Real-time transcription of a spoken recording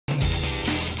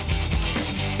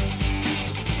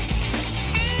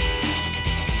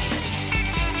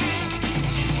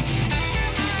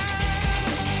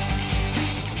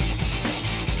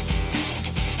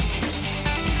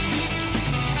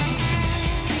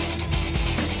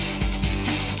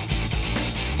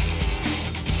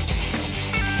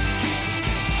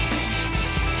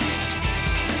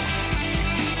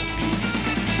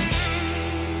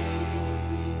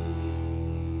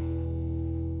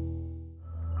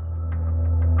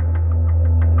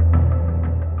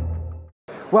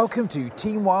Welcome to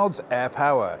Team Wild's Air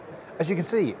Power. As you can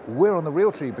see, we're on the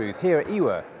Realtree booth here at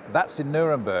IWA. That's in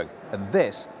Nuremberg, and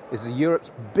this is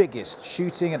Europe's biggest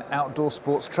shooting and outdoor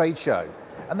sports trade show.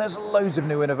 And there's loads of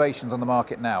new innovations on the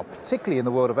market now, particularly in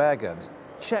the world of air guns.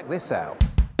 Check this out.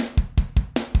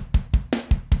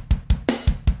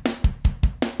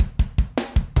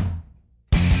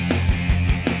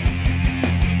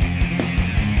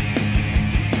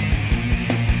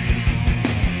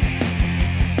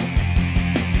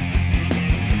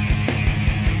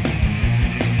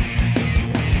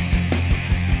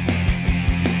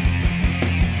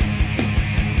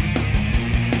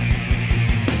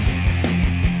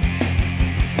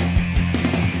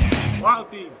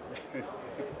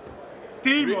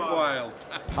 Team Wild.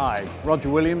 Hi, Roger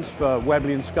Williams for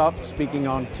Webley & Scott, speaking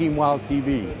on Team Wild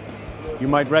TV. You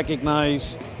might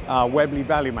recognize our Webley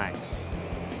ValueMax.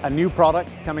 A new product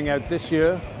coming out this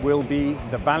year will be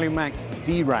the ValueMax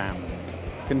DRAM,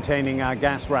 containing our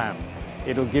gas ram.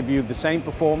 It'll give you the same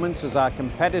performance as our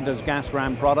competitors' gas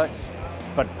ram products,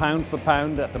 but pound for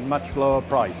pound at a much lower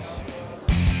price.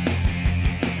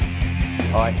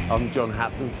 Hi, I'm John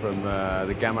Hatton from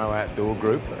the Gamo Outdoor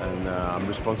Group, and I'm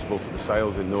responsible for the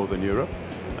sales in Northern Europe.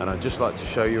 And I'd just like to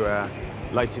show you our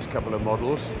latest couple of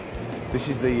models. This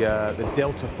is the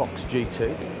Delta Fox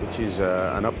GT, which is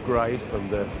an upgrade from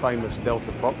the famous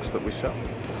Delta Fox that we sell.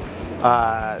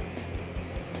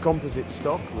 Composite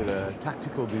stock with a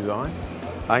tactical design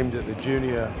aimed at the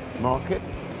junior market,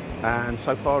 and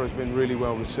so far has been really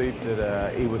well received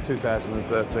at IWA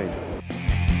 2013.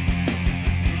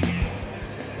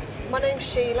 My name's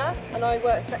Sheila and I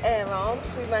work for Air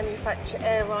Arms. We manufacture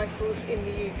air rifles in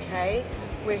the UK.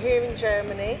 We're here in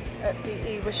Germany at the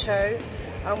IWA show,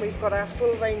 and we've got our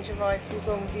full range of rifles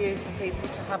on view for people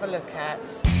to have a look at.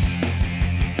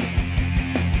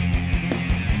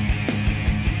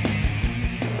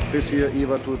 This year,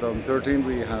 IWA 2013,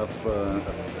 we have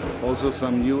also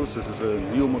some news. This is a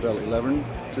new Model 11.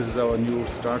 This is our new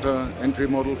starter entry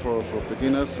model for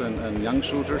beginners and young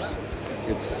shooters.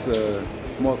 It's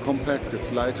more compact,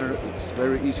 it's lighter, it's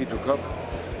very easy to cop.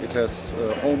 It has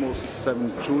almost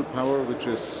 7 joule power, which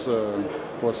is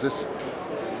for this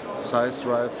size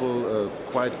rifle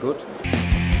quite good.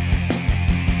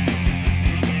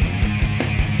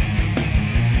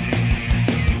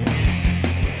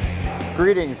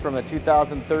 Greetings from the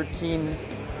 2013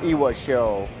 IWA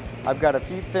show. I've got a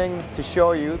few things to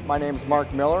show you. My name is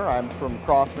Mark Miller. I'm from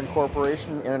Crossman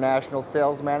Corporation, International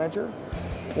Sales Manager.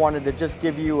 Wanted to just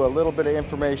give you a little bit of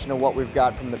information on what we've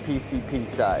got from the PCP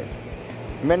side.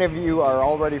 Many of you are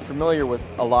already familiar with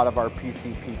a lot of our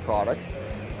PCP products,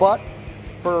 but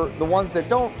for the ones that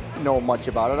don't know much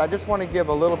about it, I just want to give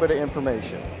a little bit of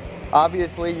information.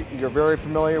 Obviously, you're very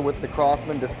familiar with the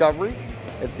Crossman Discovery.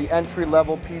 It's the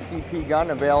entry-level PCP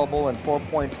gun available in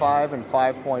 4.5 and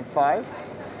 5.5.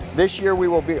 This year we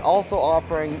will be also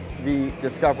offering the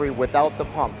Discovery without the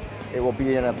pump. It will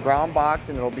be in a brown box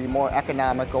and it will be more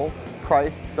economical,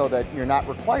 priced so that you're not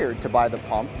required to buy the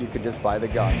pump, you could just buy the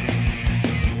gun.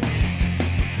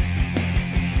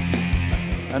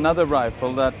 Another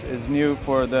rifle that is new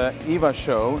for the IWA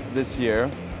show this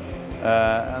year,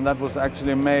 and that was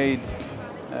actually made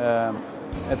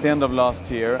at the end of last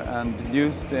year and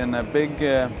used in a big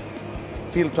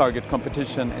field target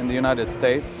competition in the United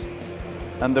States.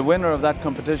 And the winner of that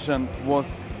competition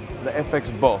was the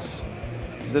FX Boss.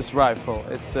 This rifle,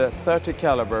 it's a 30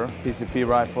 caliber PCP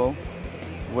rifle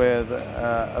with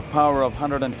a power of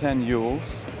 110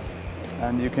 joules,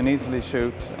 and you can easily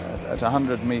shoot at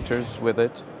 100 meters with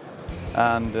it.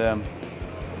 And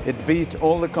it beat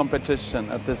all the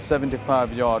competition at the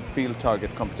 75-yard field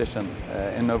target competition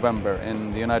in November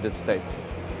in the United States.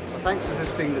 Well, thanks for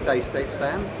visiting the Daystate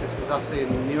stand. This is us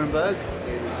in Nuremberg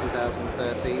in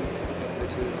 2013.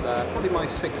 This is probably my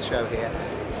 6th show here.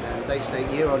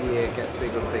 Daystate year on year gets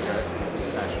bigger and bigger at these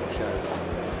international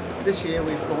shows. This year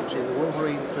we've launched in the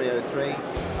Wolverine 303,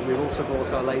 and we've also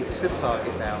brought our laser sim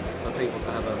target down for people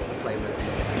to have a play with.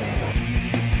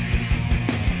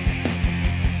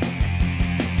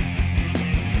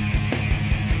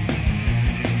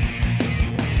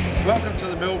 Welcome to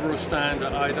the Millborough stand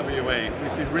at IWA.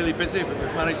 We've been really busy, but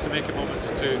we've managed to make a moment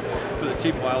or two for the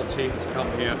Team Wild team to come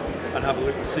here and have a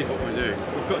look and see what we're doing.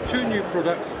 We've got 2 new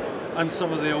products and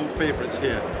some of the old favourites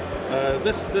here.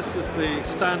 This is the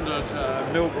standard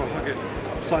Millborough Huggett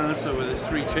silencer with its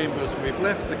 3 chambers. We've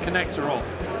left the connector off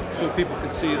so people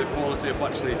can see the quality of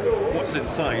actually what's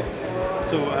inside.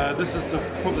 So this is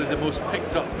probably the most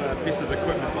picked up piece of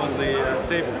equipment on the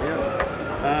table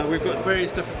here. We've got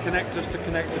various different connectors to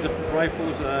connect to different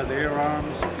rifles, the Air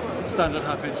Arms, standard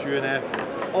half-inch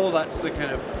UNF, all that's the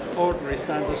kind of ordinary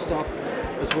standard stuff.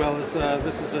 as well as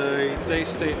this is a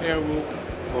Daystate Airwolf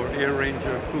or Air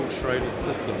Ranger full shrouded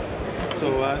system.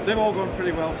 So they've all gone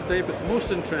pretty well today, but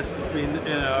most interest has been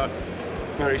in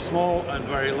very small and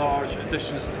very large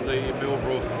additions to the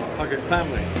Milbro Huggett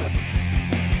family.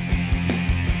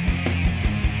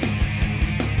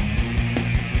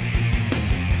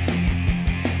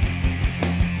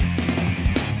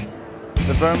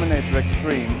 The Verminator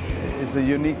Extreme is a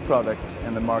unique product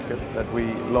in the market that we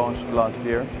launched last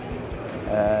year.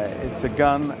 It's a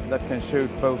gun that can shoot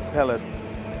both pellets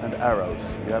and arrows.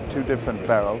 You have two different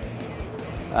barrels.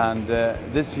 And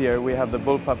this year we have the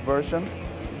bullpup version.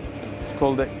 It's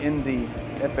called the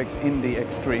FX Indy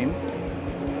Extreme.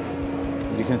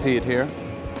 You can see it here.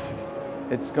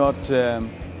 It's got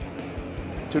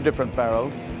two different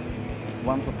barrels,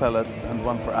 one for pellets and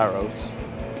one for arrows.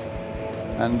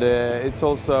 And it's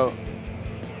also,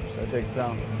 should I take it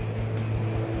down?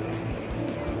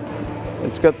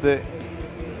 It's got the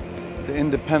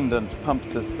independent pump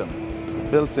system,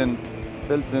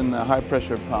 built-in high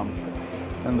pressure pump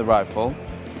in the rifle,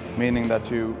 meaning that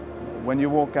when you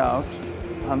walk out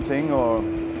hunting or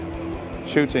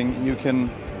shooting, you can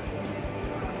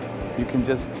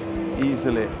just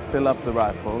easily fill up the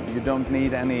rifle. You don't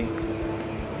need any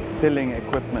filling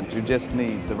equipment, you just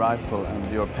need the rifle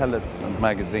and your pellets and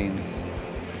magazines.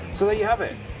 So there you have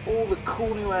it, all the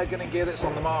cool new airgunning gear that's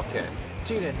on the market.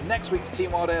 Tune in next week to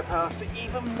Team Wild Air Power for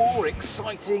even more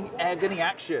exciting airgunning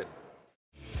action.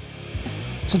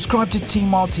 Subscribe to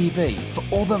Team Wild TV for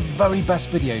all the very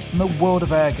best videos from the world of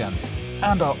airguns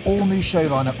and our all new show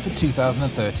lineup for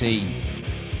 2013.